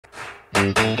Hi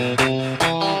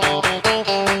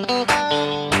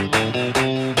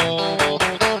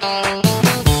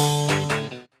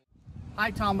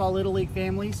Tomball Little League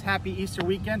families, happy Easter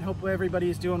weekend. Hope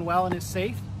everybody is doing well and is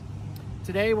safe.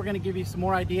 Today we're going to give you some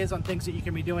more ideas on things that you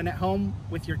can be doing at home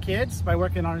with your kids by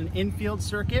working on an infield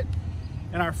circuit.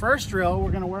 In our first drill, we're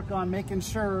going to work on making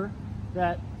sure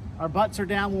that our butts are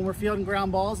down when we're fielding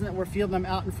ground balls and that we're fielding them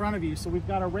out in front of you. So we've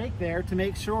got a rake there to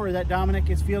make sure that Dominic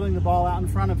is fielding the ball out in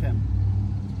front of him.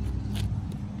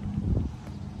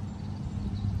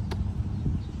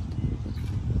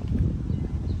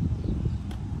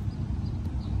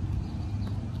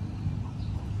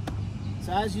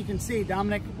 So as you can see,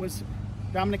 Dominic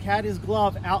had his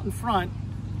glove out in front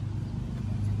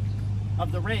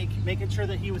of the rake, making sure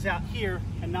that he was out here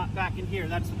and not back in here.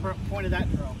 That's the point of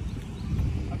that drill.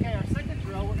 Okay, our second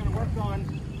drill, we're going to work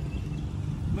on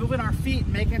moving our feet,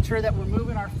 making sure that we're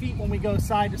moving our feet when we go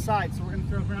side to side. So we're going to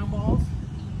throw ground balls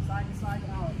side to side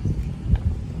alleys.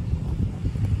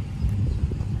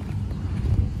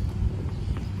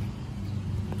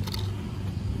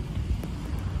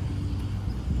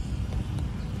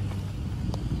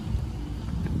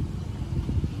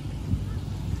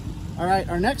 All right,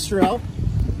 our next drill,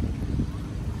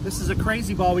 this is a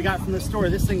crazy ball we got from the store.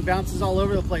 This thing bounces all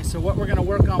over the place. So what we're gonna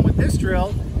work on with this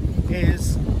drill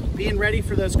is being ready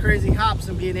for those crazy hops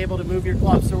and being able to move your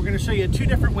glove. So we're gonna show you two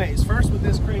different ways. First with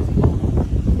this crazy ball.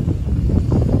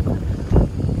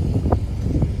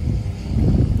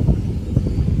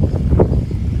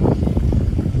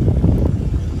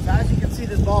 So as you can see,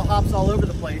 this ball hops all over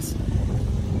the place.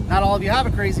 Not all of you have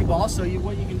a crazy ball, so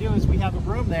what you can do is we have a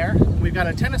broom there. We've got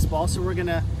a tennis ball, so we're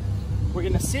gonna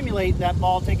simulate that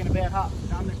ball taking a bad hop.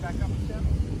 Dominic, back up a step.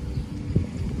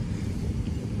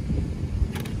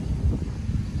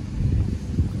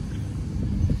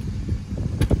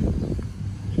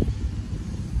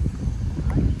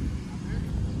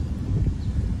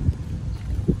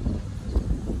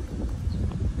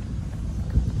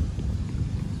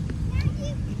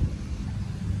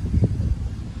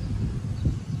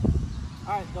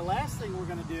 All right, the last thing we're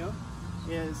gonna do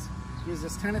is use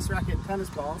this tennis racket and tennis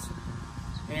balls,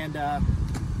 and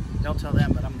don't tell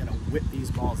them, but I'm gonna whip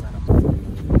these balls at them.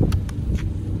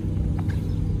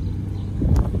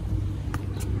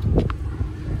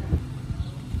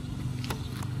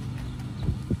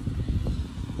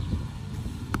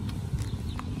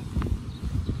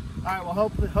 All right, well,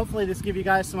 hopefully this give you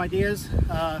guys some ideas.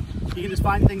 You can just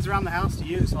find things around the house to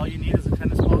use. All you need is a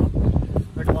tennis ball,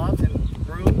 or gloves, and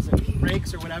brooms, and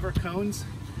rakes, or whatever, cones.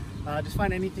 Just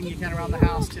find anything you can around the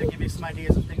house to give you some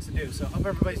ideas of things to do. So hope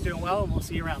everybody's doing well, and we'll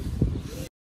see you around.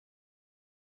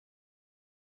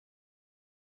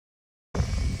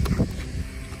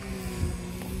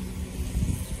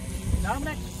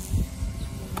 Dominic?